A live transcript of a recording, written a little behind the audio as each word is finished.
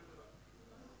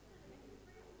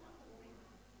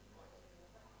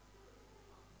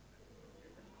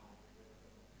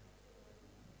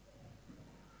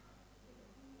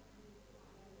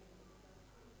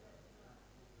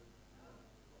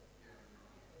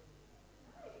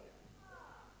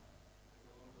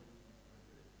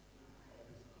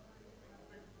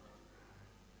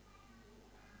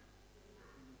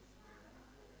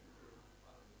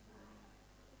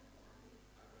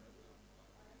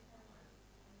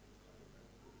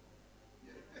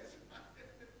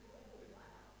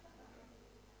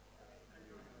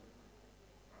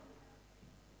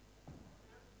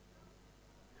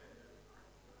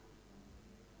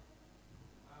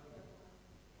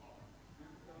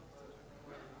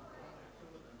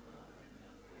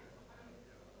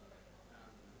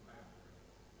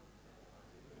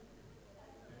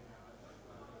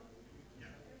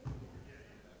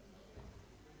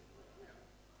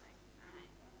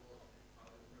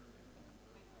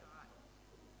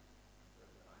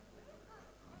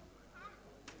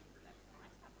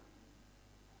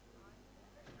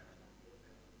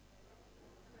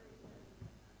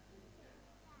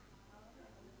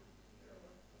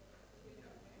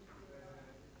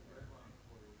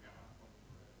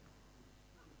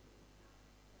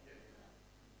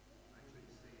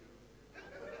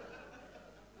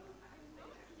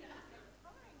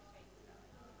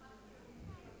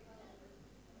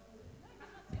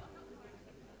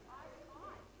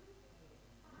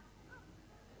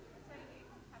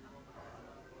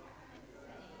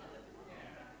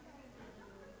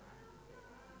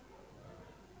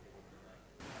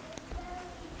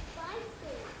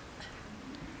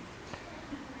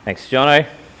Thanks, Jono.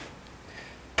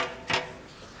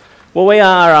 Well, we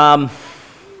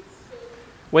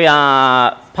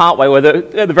are partway,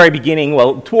 at the very beginning,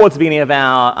 towards the beginning of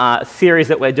our series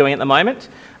that we're doing at the moment.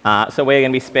 So we're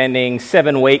going to be spending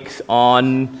 7 weeks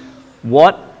on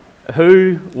why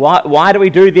do we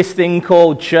do this thing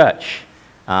called church?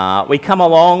 We come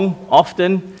along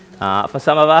often. For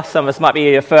some of us might be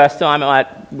your first time,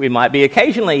 we might be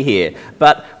occasionally here,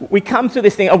 but we come to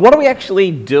this thing of what are we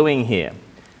actually doing here?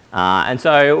 And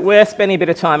so we're spending a bit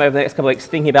of time over the next couple of weeks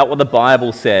thinking about what the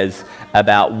Bible says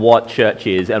about what church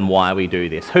is and why we do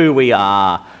this, who we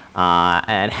are,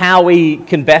 and how we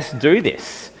can best do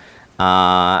this.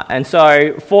 And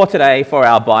so for today, for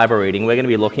our Bible reading, we're going to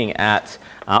be looking at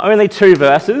only 2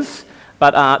 verses,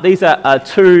 but these are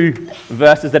 2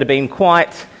 verses that have been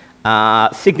quite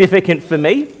significant for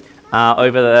me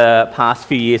over the past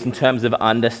few years in terms of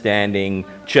understanding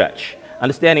church.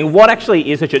 Understanding what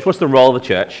actually is a church, what's the role of the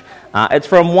church. It's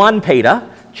from 1 Peter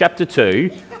chapter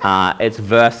 2, it's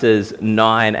verses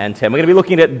 9 and 10. We're going to be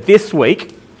looking at it this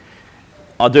week.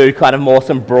 I'll do kind of more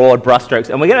some broad brushstrokes,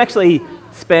 and we're going to actually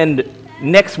spend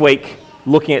next week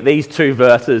looking at these 2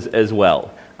 verses as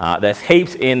well. There's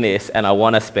heaps in this, and I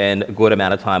want to spend a good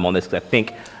amount of time on this because I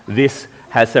think this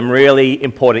has some really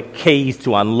important keys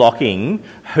to unlocking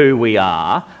who we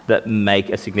are that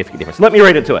make a significant difference. Let me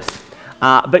read it to us.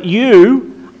 But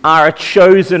you are a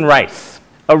chosen race,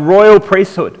 a royal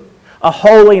priesthood, a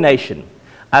holy nation,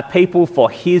 a people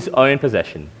for his own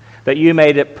possession, that you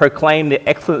may proclaim the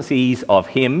excellencies of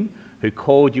him who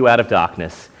called you out of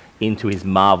darkness into his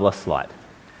marvelous light.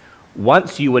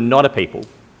 Once you were not a people,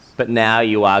 but now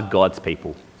you are God's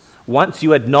people. Once you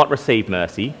had not received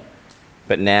mercy,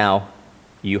 but now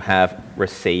you have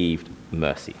received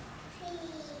mercy.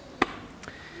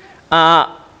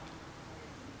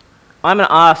 I'm going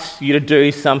to ask you to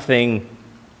do something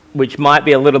which might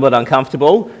be a little bit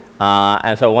uncomfortable,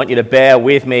 and so I want you to bear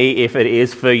with me if it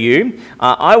is for you.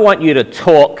 I want you to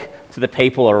talk to the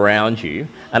people around you,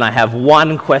 and I have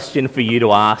one question for you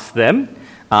to ask them.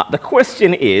 The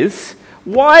question is,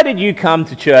 why did you come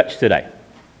to church today?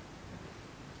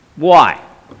 Why?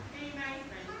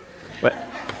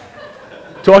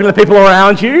 Talking to the people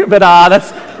around you, but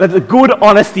that's a good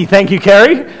honesty. Thank you,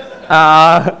 Kerry.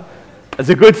 It's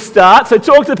a good start. So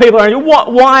talk to the people around you.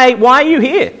 Why are you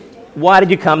here? Why did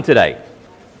you come today?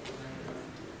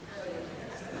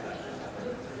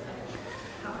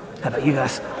 How about you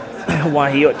guys?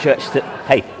 Why are you at church today?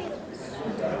 Hey,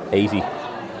 easy.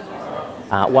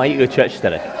 Why are you at church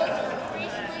today?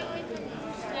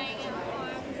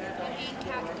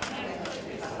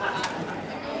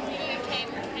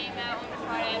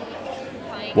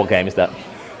 What game is that?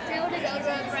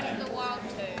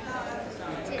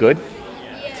 Good.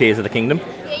 Tears of the Kingdom.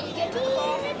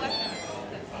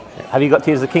 Have you got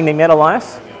Tears of the Kingdom yet,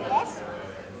 Elias? Yes.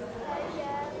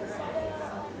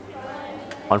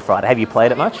 On Friday. Have you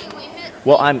played it much?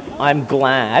 Well, I'm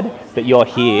glad that you're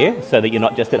here so that you're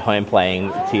not just at home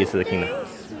playing Tears of the Kingdom.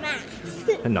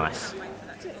 Nice.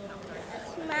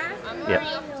 Yeah.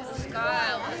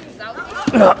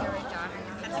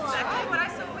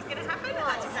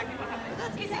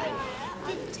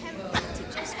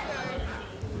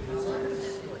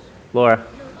 Laura.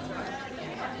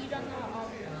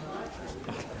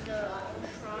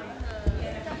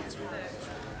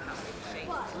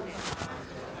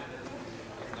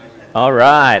 All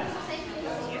right.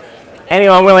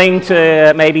 Anyone willing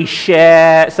to maybe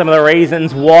share some of the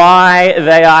reasons why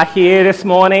they are here this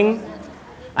morning?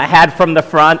 I had from the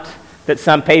front that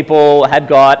some people had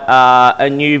got a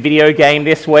new video game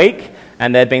this week,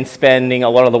 and they've been spending a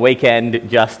lot of the weekend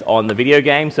just on the video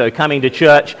game. So coming to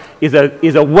church is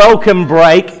a welcome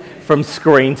break from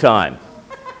screen time.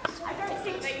 I don't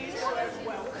think they use the word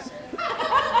welcome.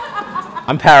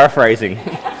 I'm paraphrasing.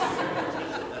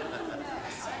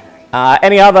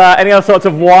 Any other thoughts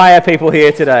of why are people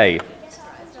here today?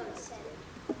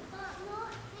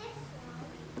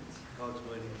 God's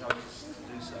word encourages us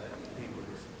to do so.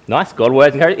 Nice. God's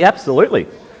word encourages. Yeah, absolutely.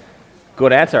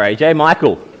 Good answer, AJ.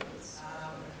 Michael. Well,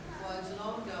 it's an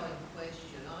ongoing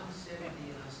question. I'm 70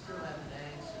 and I still haven't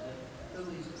answered it. Who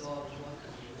is God? What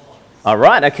does he want? All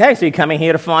right. Okay. So you're coming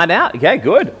here to find out. Okay.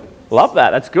 Good. Love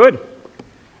that. That's good.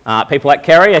 People like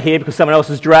Kerry are here because someone else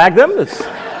has dragged them.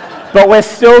 But we're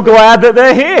still glad that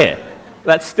they're here.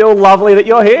 That's still lovely that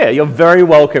you're here. You're very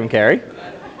welcome, Kerry.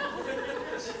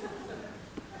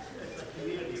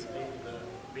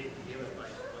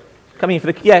 Coming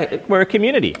for we're a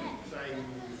community.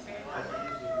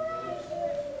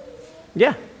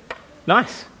 Yeah,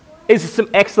 nice. These are some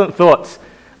excellent thoughts.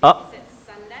 It's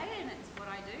Sunday and it's what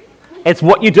I do. It's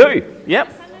what you do.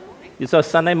 Yep. So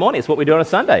Sunday morning, it's what we do on a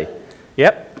Sunday.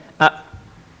 Yep.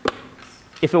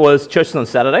 If it was church on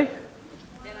Saturday,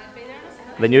 Then I'd be there on a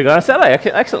Saturday. then you're going on Saturday.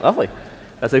 Okay, excellent, lovely.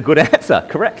 That's a good answer,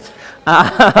 correct.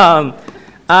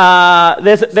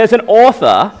 There's an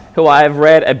author who I've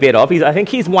read a bit of. I think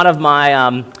he's one of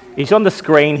my, he's on the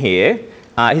screen here.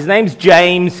 His name's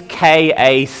James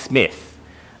K.A. Smith.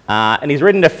 And he's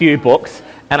written a few books.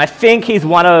 And I think he's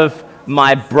one of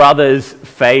my brother's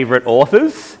favourite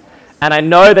authors. And I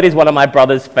know that he's one of my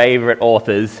brother's favourite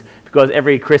authors because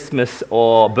every Christmas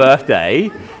or birthday,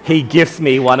 he gifts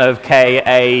me one of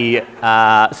K.A.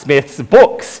 Smith's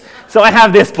books. So I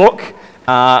have this book, and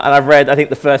I've read, I think,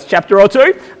 the first chapter or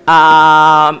two.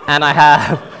 And I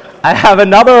have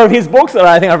another of his books that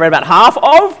I think I've read about half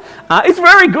of. It's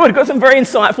very good. It's got some very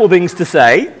insightful things to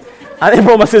say. I think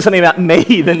it almost says something about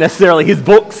me than necessarily his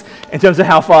books in terms of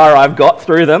how far I've got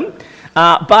through them.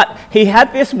 But he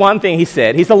had this one thing he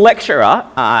said. He's a lecturer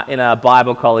in a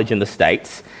Bible college in the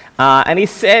States. And he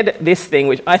said this thing,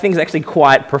 which I think is actually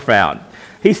quite profound.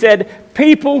 He said,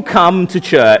 people come to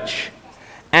church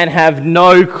and have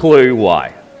no clue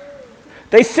why.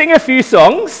 They sing a few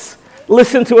songs,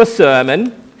 listen to a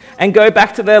sermon, and go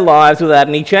back to their lives without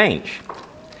any change.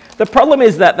 The problem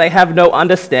is that they have no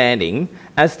understanding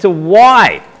as to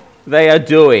why they are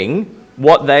doing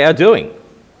what they are doing.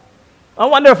 I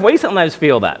wonder if we sometimes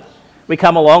feel that. We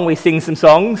come along, we sing some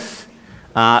songs,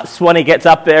 Swanee gets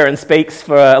up there and speaks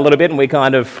for a little bit, and we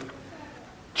kind of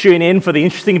tune in for the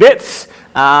interesting bits.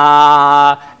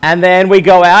 And then we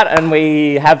go out and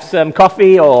we have some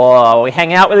coffee or we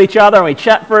hang out with each other and we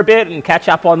chat for a bit and catch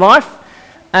up on life.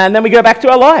 And then we go back to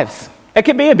our lives. It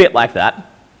can be a bit like that.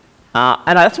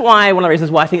 And that's why one of the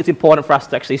reasons why I think it's important for us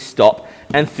to actually stop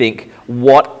and think,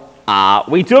 what are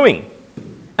we doing?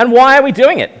 And why are we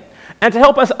doing it? And to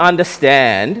help us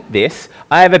understand this,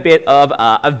 I have a bit of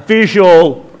a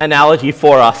visual analogy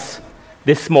for us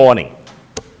this morning.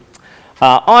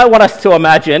 I want us to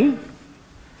imagine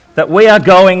that we are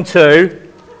going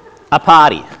to a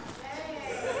party.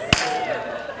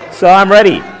 So I'm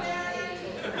ready.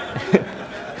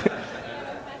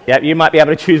 Yeah, you might be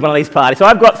able to choose one of these parties. So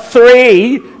I've got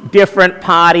 3 different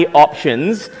party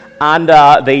options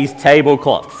under these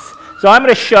tablecloths. So I'm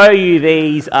going to show you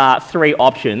these 3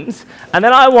 options, and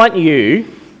then I want you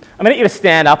to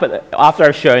stand up after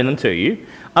I've shown them to you.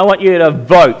 I want you to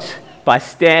vote by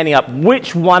standing up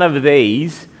which one of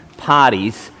these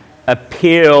parties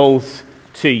appeals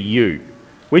to you.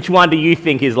 Which one do you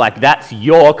think is like, that's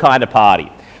your kind of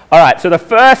party? All right, so the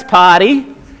first party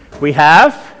we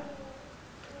have,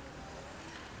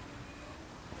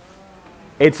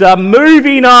 it's a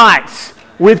movie night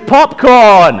with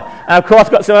popcorn. And of course,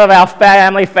 got some of our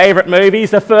family favourite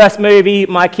movies. The first movie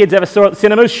my kids ever saw at the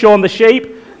cinemas, Shaun the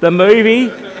Sheep, the movie,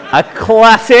 a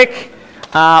classic.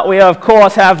 We, of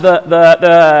course, have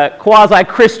the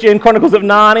quasi-Christian Chronicles of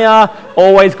Narnia,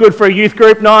 always good for a youth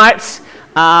group night.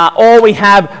 Or we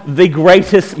have the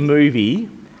greatest movie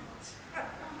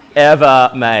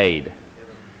ever made.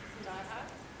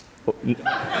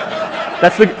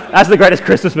 That's the greatest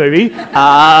Christmas movie.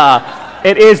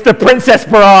 It is The Princess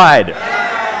Bride.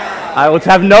 I will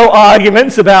have no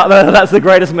arguments about whether that's the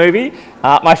greatest movie.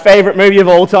 My favourite movie of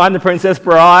all time, The Princess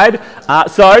Bride.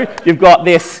 So you've got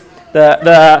this,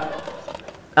 the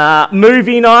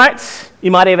movie night. You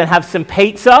might even have some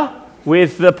pizza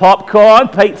with the popcorn.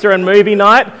 Pizza and movie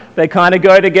night, they kind of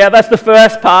go together. That's the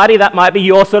first party. That might be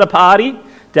your sort of party.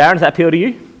 Darren, does that appeal to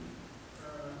you?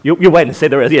 You'll wait and see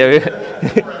the rest. Yeah.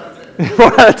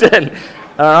 4 out of 10.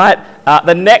 All right.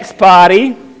 The next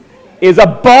party is a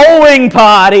bowling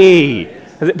party.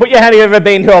 Put your hand if you've ever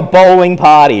been to a bowling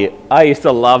party. I used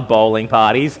to love bowling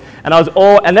parties, and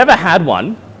I never had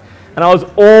one, and I was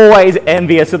always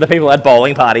envious of the people at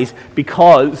bowling parties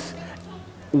because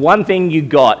one thing you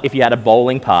got if you had a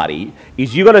bowling party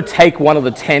is you got to take one of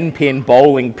the 10-pin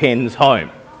bowling pins home.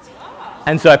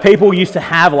 And so people used to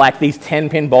have like these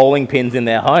 10-pin bowling pins in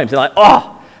their homes. They're like,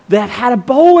 oh, they've had a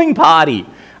bowling party.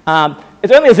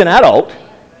 It's only as an adult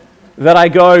that I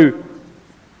go,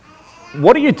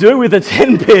 what do you do with a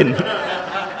 10-pin?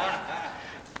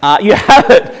 You have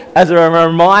it as a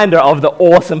reminder of the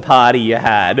awesome party you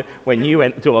had when you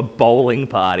went to a bowling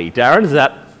party. Darren, is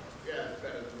that?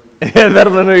 Yeah, better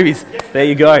than the movies. There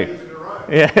you go.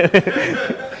 Yeah.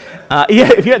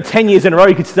 If you got 10 years in a row,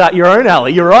 you could start your own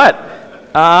alley. You're right.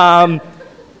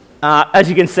 As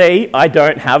you can see, I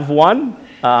don't have one.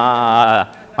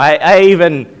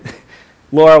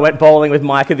 Laura went bowling with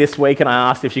Micah this week, and I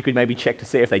asked if she could maybe check to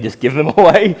see if they just give them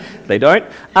away. They don't.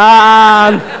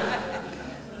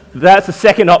 That's the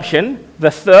second option. The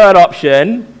third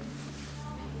option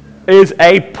is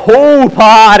a pool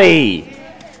party.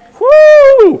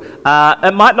 Woo!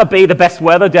 It might not be the best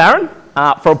weather, Darren,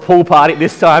 for a pool party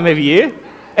this time of year.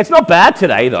 It's not bad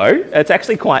today, though. It's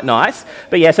actually quite nice.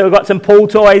 But yeah, so we've got some pool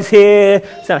toys here,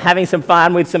 having some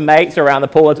fun with some mates around the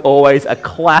pool. It's always a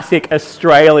classic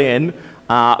Australian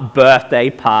birthday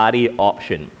party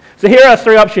option. So here are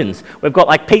 3 options. We've got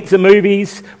like pizza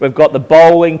movies, we've got the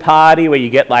bowling party where you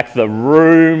get like the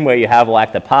room where you have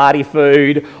like the party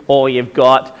food, or you've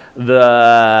got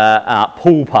the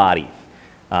pool party.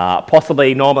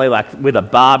 Possibly normally like with a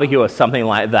barbecue or something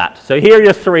like that. So here are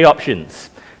your 3 options.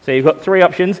 So you've got 3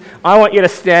 options. I want you to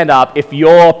stand up if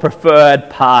your preferred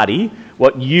party,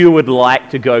 what you would like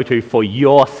to go to for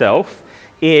yourself,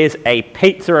 is a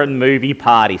pizza and movie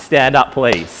party. Stand up,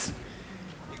 please.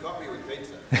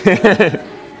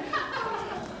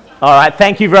 All right,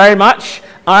 thank you very much.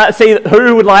 See,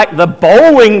 who would like the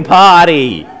bowling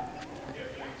party?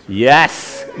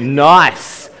 Yes,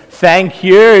 nice. Thank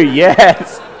you,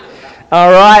 yes.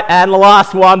 All right, and the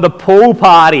last one, the pool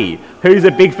party. Who's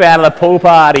a big fan of the pool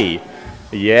party?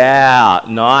 Yeah,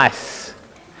 nice.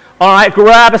 All right,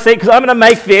 grab a seat, because I'm going to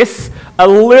make this a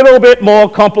little bit more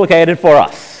complicated for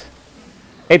us.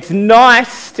 It's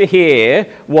nice to hear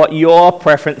what your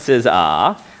preferences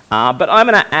are, but I'm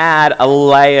going to add a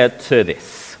layer to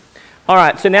this. All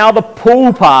right, so now the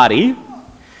pool party,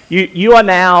 you are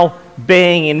now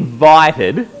being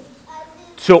invited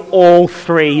to all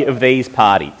 3 of these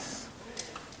parties.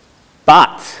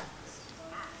 But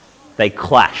they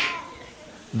clash.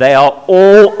 They are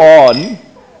all on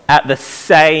at the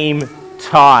same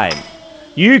time.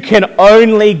 You can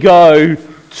only go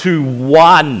to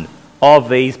one of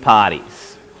these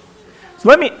parties. So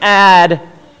let me add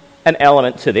an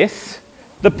element to this.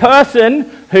 The person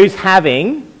who's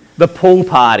having the pool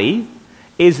party,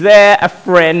 is there a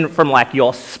friend from like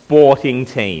your sporting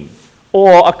team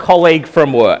or a colleague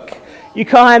from work?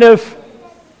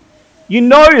 You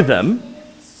know them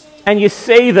and you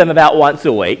see them about once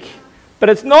a week, but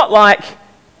it's not like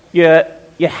you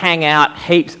hang out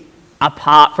heaps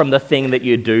apart from the thing that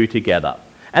you do together.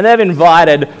 And they've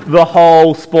invited the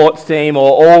whole sports team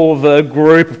or all the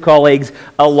group of colleagues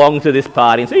along to this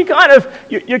party. And so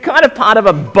you're kind of part of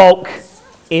a bulk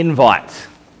invite.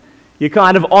 You're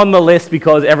kind of on the list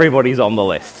because everybody's on the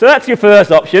list. So that's your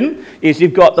first option, is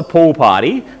you've got the pool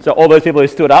party. So all those people who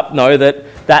stood up know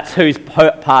that that's whose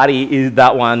party is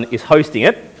that one is hosting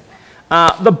it.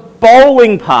 The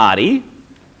bowling party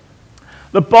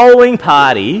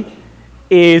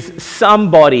is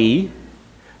somebody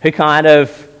who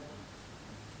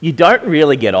you don't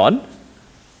really get on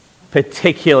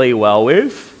particularly well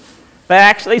with. They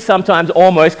actually sometimes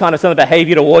almost some of the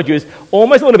behaviour towards you is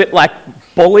almost a little bit like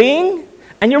bullying,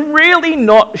 and you're really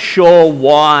not sure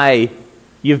why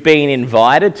you've been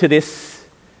invited to this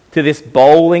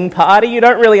bowling party. You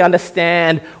don't really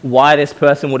understand why this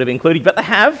person would have included you, but they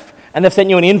have, and they've sent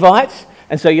you an invite,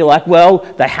 and so you're like, well,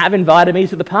 they have invited me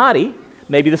to the party.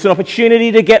 Maybe there's an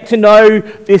opportunity to get to know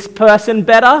this person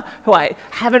better, who I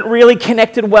haven't really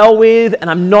connected well with, and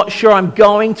I'm not sure I'm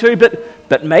going to,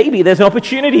 but maybe there's an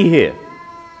opportunity here.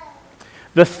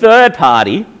 The third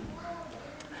party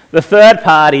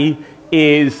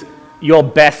is your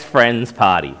best friend's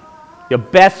party. Your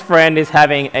best friend is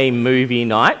having a movie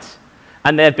night,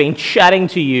 and they've been chatting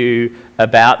to you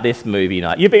about this movie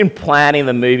night. You've been planning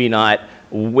the movie night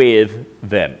with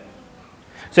them.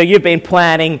 So you've been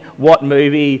planning what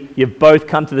movie, you've both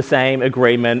come to the same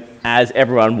agreement as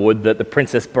everyone would, that The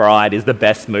Princess Bride is the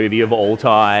best movie of all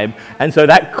time. And so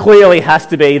that clearly has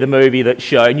to be the movie that's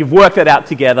shown. You've worked it out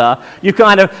together. You've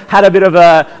kind of had a bit of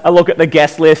a look at the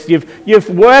guest list. You've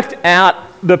worked out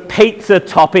the pizza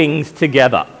toppings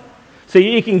together. So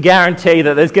you can guarantee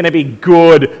that there's going to be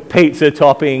good pizza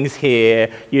toppings here.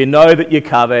 You know that you're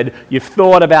covered. You've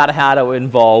thought about how to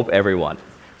involve everyone.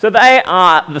 So they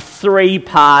are the 3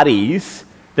 parties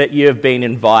that you've been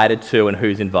invited to and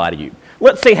who's invited you.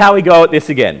 Let's see how we go at this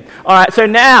again. All right, so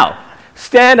now,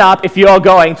 stand up if you're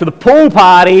going to the pool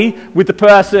party with the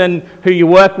person who you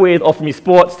work with or from your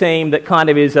sports team that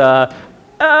kind of is,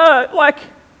 like,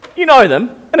 you know them,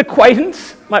 an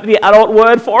acquaintance, might be the adult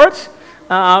word for it,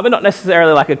 but not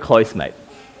necessarily like a close mate.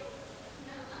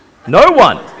 No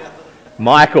one.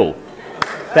 Michael.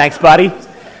 Thanks, buddy.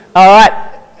 All right.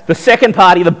 The second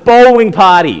party, the bowling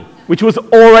party, which was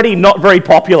already not very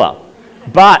popular,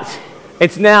 but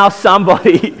it's now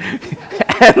somebody.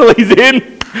 Annalie's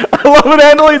in. I love it,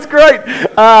 Annalie's great.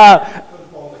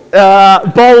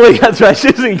 Bowling, that's right,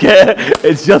 she doesn't care.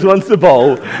 It just wants to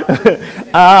bowl.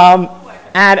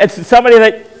 And it's somebody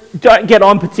that you don't get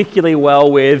on particularly well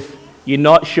with. You're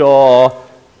not sure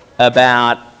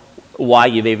about why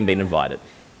you've even been invited.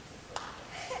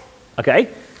 Okay?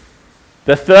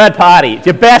 The third party, it's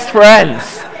your best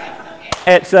friends.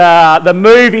 It's the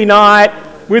movie night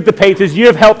with the pizzas.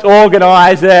 You've helped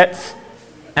organise it.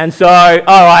 And so,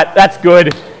 all right, that's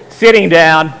good. Sitting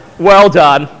down, well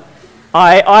done.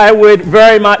 I would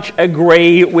very much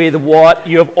agree with what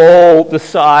you've all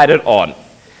decided on.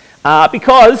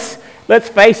 Because, let's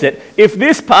face it, if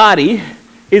this party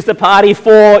is the party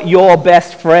for your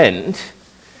best friend,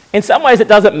 in some ways it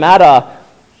doesn't matter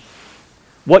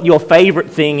what your favourite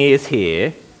thing is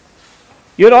here.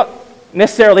 You're not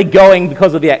necessarily going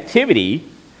because of the activity,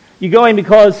 you're going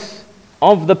because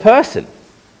of the person.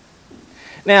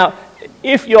 Now,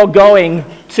 if you're going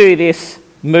to this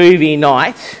movie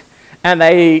night and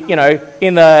they,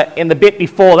 in the bit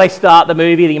before they start the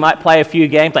movie, you might play a few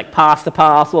games like Pass the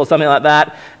Parcel or something like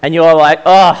that, and you're like,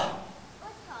 oh,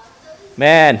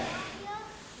 man,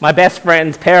 my best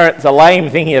friend's parents are lame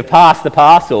thinking of Pass the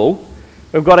Parcel.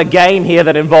 We've got a game here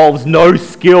that involves no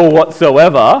skill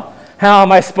whatsoever. How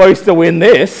am I supposed to win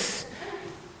this?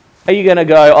 Are you going to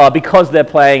go, oh, because they're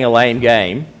playing a lame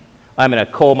game, I'm going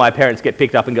to call my parents, get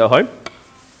picked up and go home?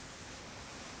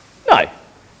 No.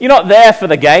 You're not there for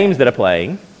the games that are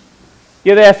playing.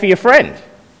 You're there for your friend.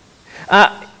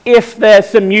 If there's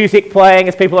some music playing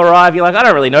as people arrive, you're like, I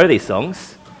don't really know these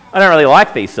songs. I don't really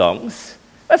like these songs.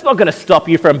 That's not going to stop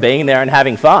you from being there and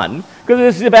having fun, because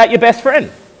this is about your best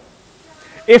friend.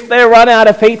 If they run out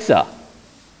of pizza,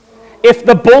 if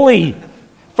the bully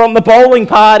from the bowling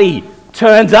party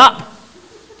turns up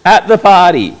at the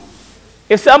party,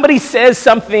 if somebody says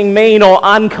something mean or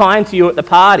unkind to you at the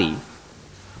party,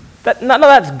 none of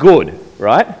that's good,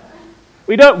 right?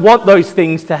 We don't want those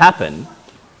things to happen,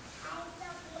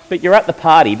 but you're at the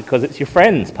party because it's your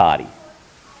friend's party,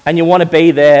 and you want to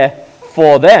be there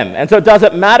for them. And so it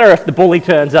doesn't matter if the bully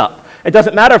turns up. It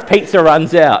doesn't matter if pizza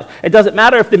runs out. It doesn't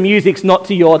matter if the music's not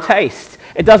to your taste.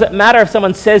 It doesn't matter if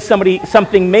someone says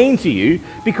something mean to you,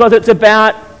 because it's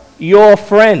about your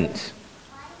friend.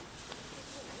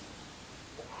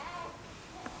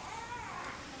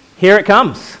 Here it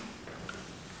comes.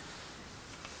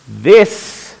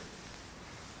 This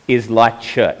is like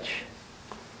church.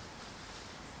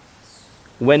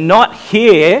 We're not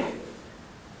here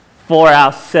for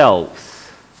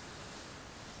ourselves.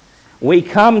 We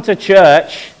come to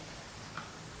church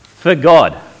for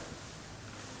God.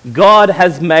 God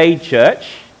has made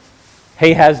church.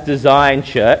 He has designed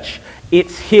church.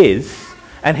 It's His,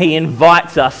 and He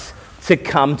invites us to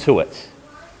come to it,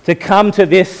 to come to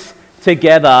this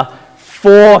together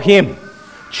for Him.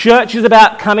 Church is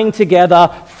about coming together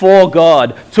for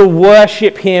God, to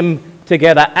worship Him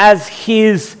together as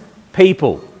His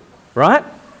people, right?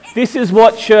 This is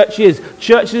what church is.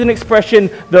 Church is an expression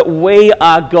that we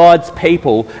are God's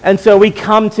people, and so we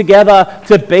come together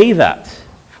to be that.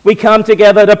 We come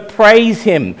together to praise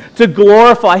Him, to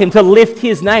glorify Him, to lift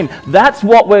His name. That's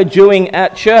what we're doing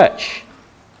at church.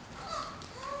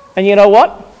 And you know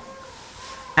what?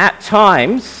 At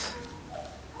times,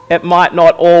 it might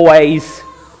not always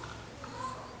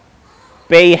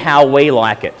be how we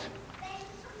like it.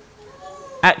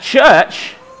 At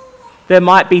church, there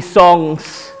might be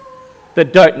songs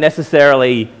that don't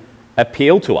necessarily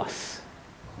appeal to us,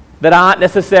 that aren't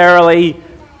necessarily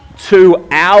to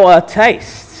our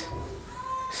taste.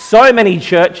 So many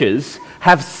churches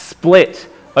have split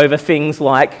over things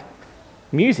like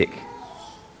music.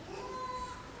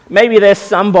 Maybe there's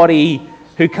somebody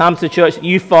who comes to church that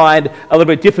you find a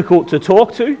little bit difficult to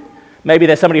talk to. Maybe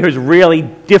there's somebody who's really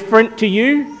different to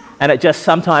you, and it just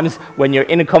sometimes, when you're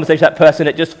in a conversation with that person,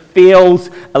 it just feels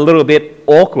a little bit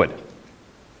awkward.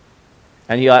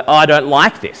 And you're like, oh, I don't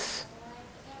like this.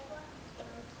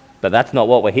 But that's not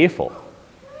what we're here for.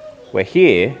 We're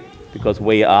here because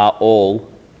we are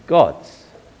all God's.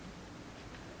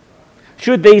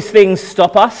 Should these things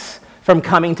stop us from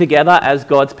coming together as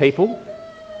God's people?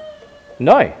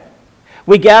 No.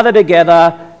 We gather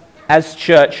together as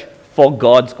church for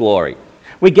God's glory.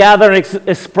 We gather an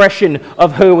expression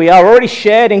of who we are, already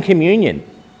shared in communion,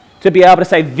 to be able to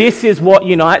say, this is what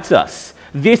unites us.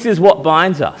 This is what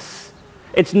binds us.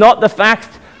 It's not the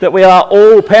fact that we are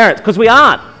all parents, because we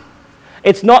aren't.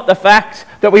 It's not the fact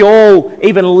that we all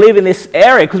even live in this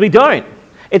area, because we don't.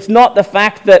 It's not the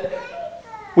fact that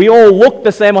we all look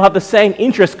the same or have the same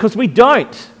interests, because we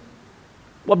don't.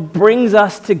 What brings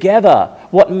us together,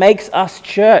 what makes us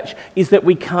church, is that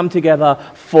we come together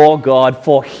for God,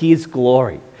 for His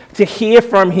glory, to hear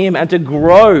from Him and to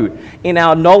grow in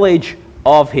our knowledge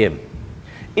of Him.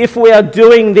 If we are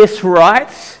doing this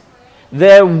right,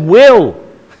 there will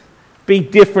be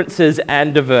differences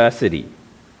and diversity.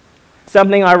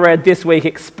 Something I read this week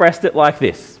expressed it like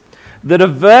this: The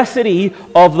diversity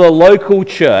of the local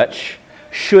church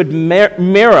should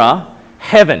mirror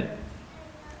heaven.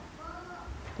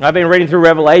 I've been reading through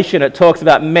Revelation. It talks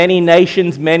about many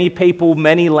nations, many people,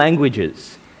 many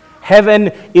languages.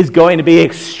 Heaven is going to be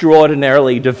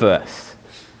extraordinarily diverse.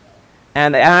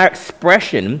 And our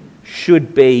expression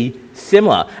should be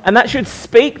similar. And that should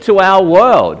speak to our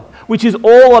world, which is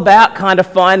all about kind of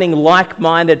finding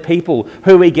like-minded people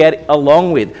who we get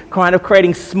along with, kind of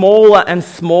creating smaller and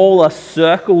smaller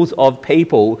circles of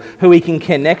people who we can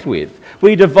connect with.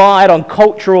 We divide on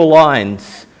cultural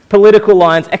lines, political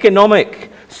lines, economic,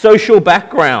 social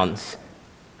backgrounds.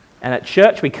 And at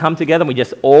church, we come together and we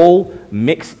just all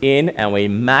mix in and we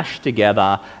mash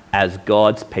together as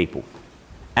God's people.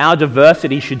 Our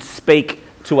diversity should speak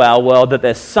to our world that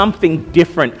there's something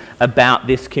different about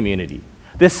this community.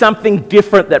 There's something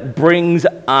different that brings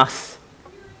us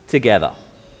together.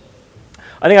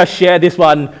 I think I shared this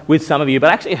one with some of you, but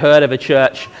I actually heard of a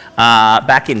church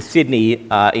back in Sydney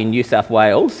in New South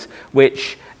Wales,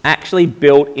 which actually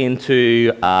built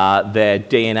into their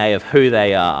DNA of who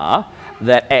they are,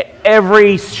 that at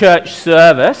every church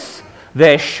service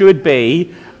there should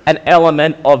be an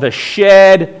element of a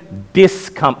shared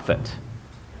discomfort.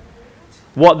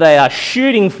 What they are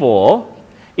shooting for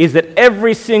is that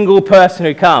every single person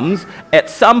who comes at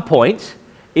some point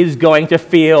is going to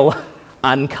feel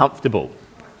uncomfortable.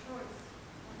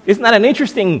 Isn't that an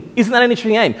interesting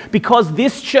aim? Because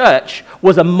this church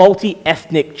was a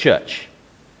multi-ethnic church.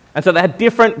 And so they had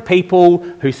different people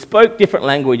who spoke different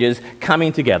languages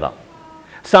coming together.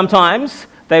 Sometimes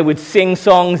they would sing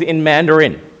songs in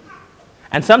Mandarin.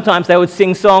 And sometimes they would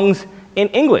sing songs in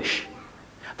English.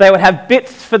 They would have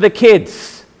bits for the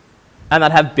kids. And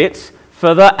they'd have bits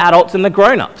for the adults and the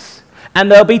grown-ups. And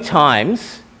there'll be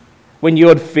times when you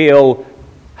would feel,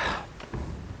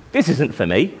 this isn't for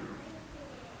me.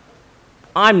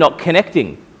 I'm not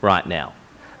connecting right now.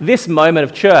 This moment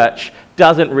of church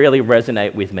doesn't really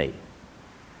resonate with me.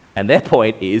 And their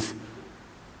point is,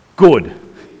 good.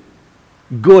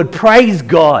 Good. Praise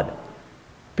God.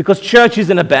 Because church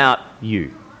isn't about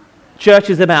you. Church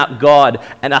is about God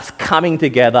and us coming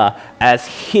together as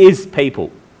His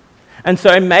people. And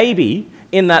so maybe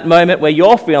in that moment where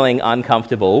you're feeling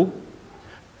uncomfortable,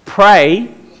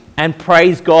 pray and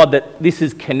praise God that this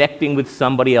is connecting with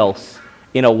somebody else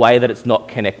in a way that it's not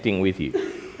connecting with you.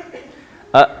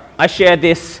 I shared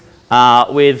this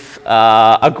with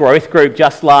a growth group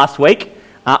just last week.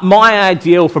 My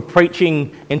ideal for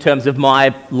preaching in terms of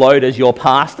my load as your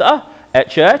pastor at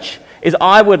church is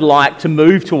I would like to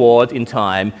move towards, in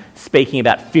time, speaking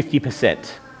about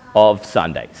 50% of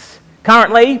Sundays.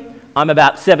 Currently, I'm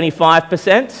about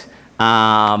 75%,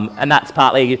 and that's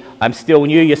partly I'm still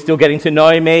new, you're still getting to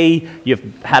know me,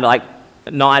 you've had like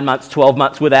 9 months, 12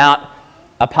 months without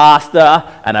a pastor,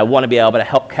 and I want to be able to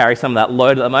help carry some of that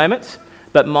load at the moment.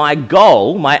 But my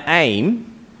goal, my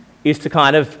aim, is to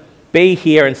kind of be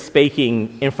here and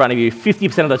speaking in front of you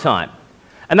 50% of the time.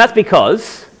 And that's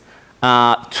because,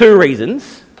 two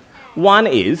reasons. One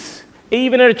is,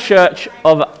 even at a church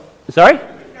of... Sorry?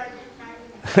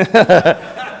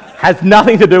 Has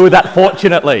nothing to do with that,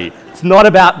 fortunately. It's not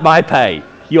about my pay.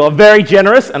 You are very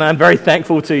generous, and I'm very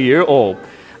thankful to you all.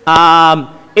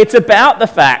 It's about the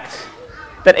fact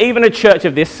that even a church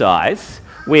of this size,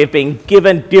 we have been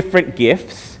given different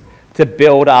gifts to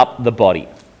build up the body.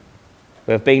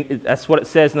 That's what it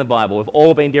says in the Bible. We've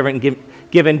all been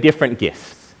given different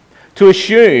gifts. To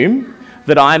assume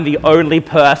that I'm the only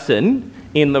person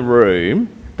in the room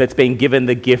that's been given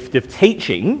the gift of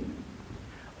teaching,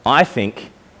 I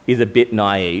think is a bit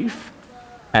naive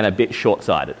and a bit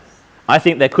short-sighted. I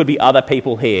think there could be other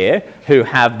people here who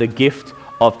have the gift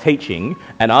of teaching,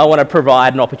 and I want to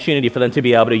provide an opportunity for them to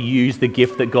be able to use the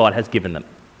gift that God has given them.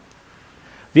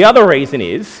 The other reason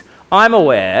is I'm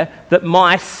aware that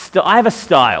I have a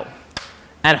style,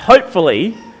 and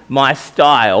hopefully my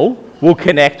style will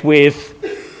connect with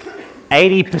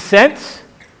 80%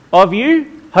 of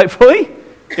you, hopefully.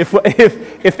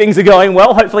 If things are going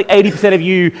well, hopefully 80% of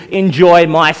you enjoy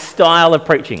my style of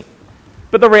preaching.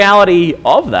 But the reality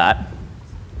of that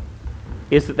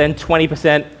is that then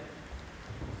 20%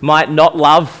 might not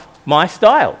love my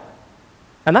style.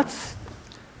 And that's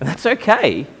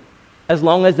okay, as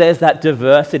long as there's that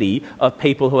diversity of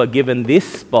people who are given this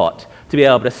spot to be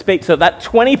able to speak. So that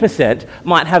 20%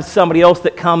 might have somebody else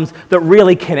that comes that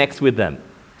really connects with them,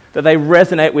 that they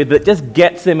resonate with, that just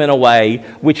gets them in a way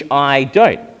which I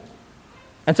don't.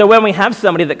 And so when we have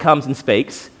somebody that comes and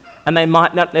speaks, and they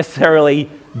might not necessarily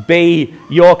be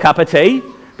your cup of tea,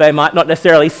 they might not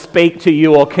necessarily speak to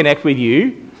you or connect with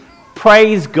you,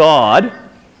 praise God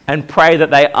and pray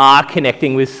that they are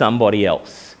connecting with somebody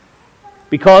else.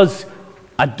 Because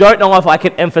I don't know if I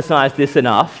can emphasize this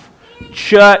enough.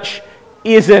 Church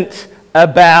isn't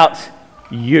about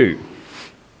you.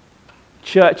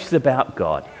 Church is about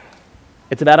God.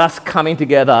 It's about us coming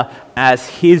together as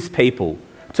His people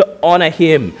to honor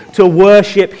Him, to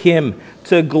worship Him,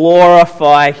 to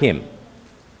glorify Him.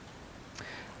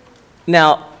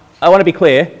 Now, I want to be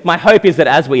clear. My hope is that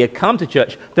as we come to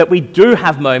church, that we do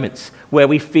have moments where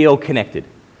we feel connected.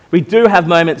 We do have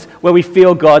moments where we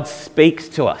feel God speaks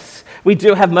to us. We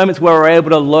do have moments where we're able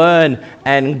to learn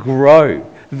and grow.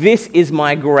 This is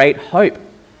my great hope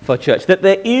for church, that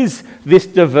there is this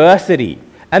diversity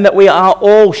and that we are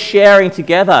all sharing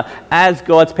together as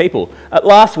God's people.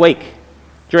 Last week,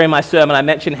 during my sermon, I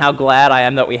mentioned how glad I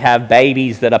am that we have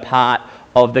babies that are part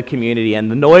of the community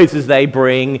and the noises they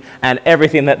bring and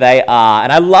everything that they are.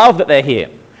 And I love that they're here.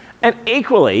 And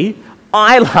equally,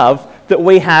 I love that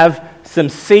we have some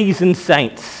seasoned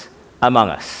saints among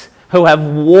us who have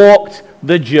walked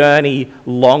the journey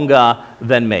longer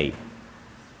than me,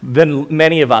 than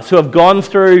many of us, who have gone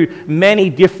through many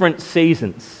different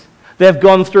seasons. They've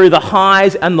gone through the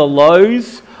highs and the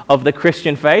lows of the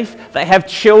Christian faith. They have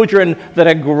children that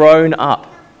are grown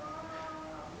up.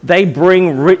 They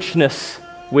bring richness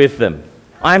with them.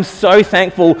 I'm so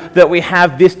thankful that we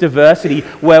have this diversity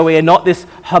where we are not this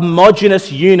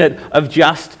homogenous unit of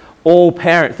just all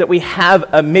parents, that we have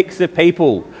a mix of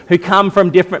people who come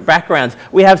from different backgrounds.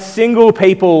 We have single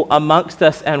people amongst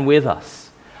us and with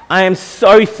us. I am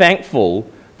so thankful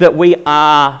that we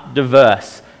are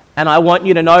diverse. And I want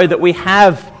you to know that we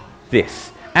have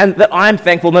this. And that I'm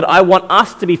thankful, that I want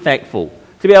us to be thankful,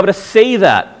 to be able to see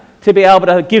that, to be able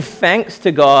to give thanks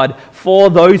to God for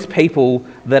those people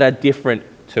that are different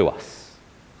to us.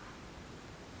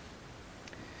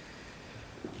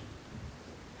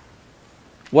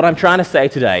 What I'm trying to say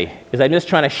today is I'm just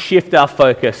trying to shift our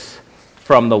focus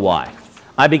from the why.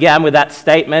 I began with that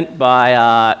statement by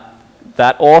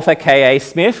that author, K.A.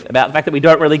 Smith, about the fact that we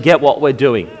don't really get what we're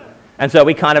doing. And so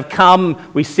we kind of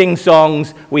come, we sing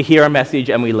songs, we hear a message,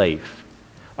 and we leave.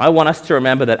 I want us to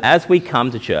remember that as we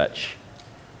come to church,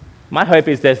 my hope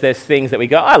is there's things that we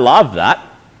go, I love that.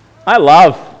 I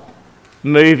love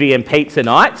movie and pizza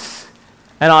nights,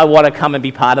 and I want to come and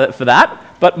be part of it for that.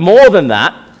 But more than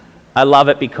that, I love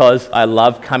it because I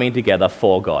love coming together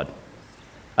for God.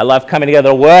 I love coming together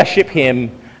to worship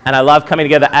Him, and I love coming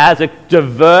together as a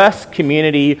diverse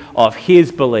community of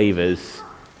His believers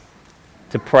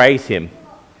to praise Him,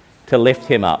 to lift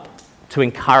Him up, to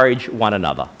encourage one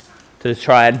another, to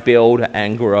try and build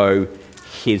and grow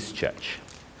His church.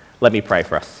 Let me pray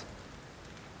for us.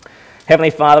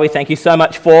 Heavenly Father, we thank You so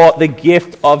much for the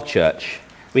gift of church.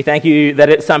 We thank You that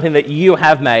it's something that You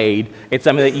have made, it's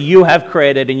something that You have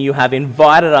created, and You have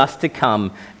invited us to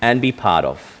come and be part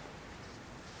of.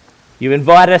 You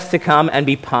invited us to come and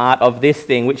be part of this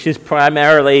thing, which is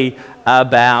primarily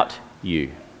about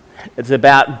You. It's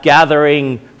about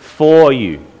gathering for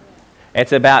You.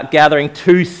 It's about gathering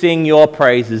to sing Your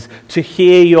praises, to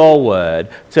hear Your word,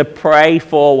 to pray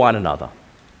for one another.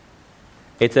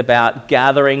 It's about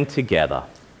gathering together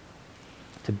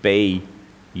to be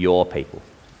Your people.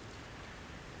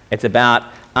 It's about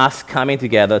us coming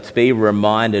together to be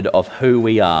reminded of who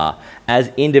we are as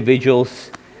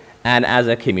individuals and as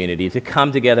a community, to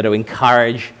come together to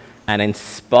encourage and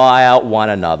inspire one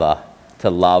another to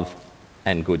love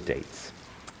and good deeds.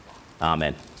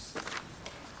 Amen.